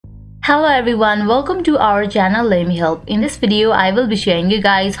Hello everyone, welcome to our channel Let Me Help. In this video, I will be showing you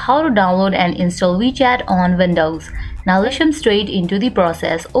guys how to download and install WeChat on Windows. Now let's jump straight into the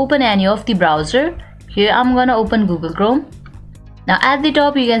process. Open any of the browser. Here I'm gonna open Google Chrome. Now at the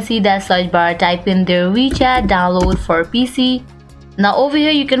top you can see that search bar, type in there WeChat download for PC. Now over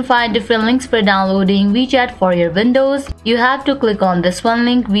here you can find different links for downloading WeChat for your Windows. You have to click on this one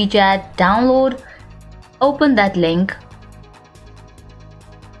link, WeChat download. Open that link.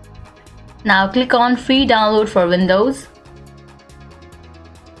 Now click on free download for Windows.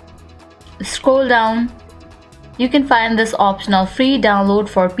 Scroll down. You can find this option of free download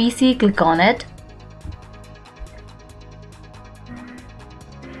for PC. Click on it.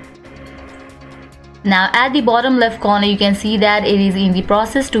 Now at the bottom left corner you can see that it is in the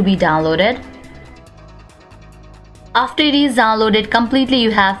process to be downloaded. After it is downloaded completely,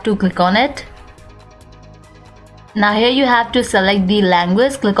 you have to click on it. Now here you have to select the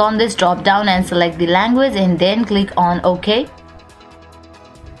language. Click on this drop down and select the language and then click on OK.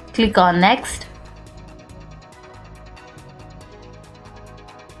 Click on next.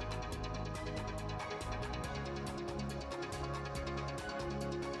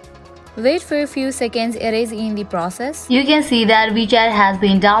 Wait for a few seconds, it is in the process. You can see that WeChat has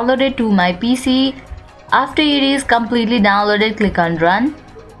been downloaded to my PC. After it is completely downloaded, click on run.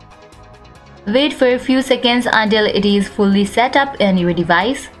 Wait for a few seconds until it is fully set up on your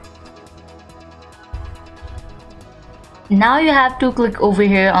device. Now you have to click over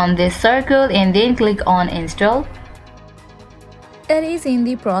here on this circle and then click on install. It is in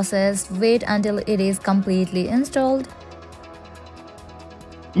the process. Wait until it is completely installed.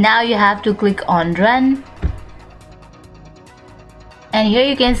 Now you have to click on run. And here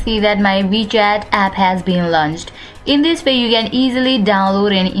you can see that my WeChat app has been launched. In this way you can easily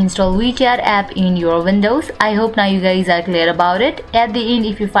download and install WeChat app in your Windows. I hope now you guys are clear about it. At the end,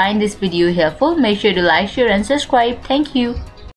 if you find this video helpful, make sure to like, share and subscribe. Thank you.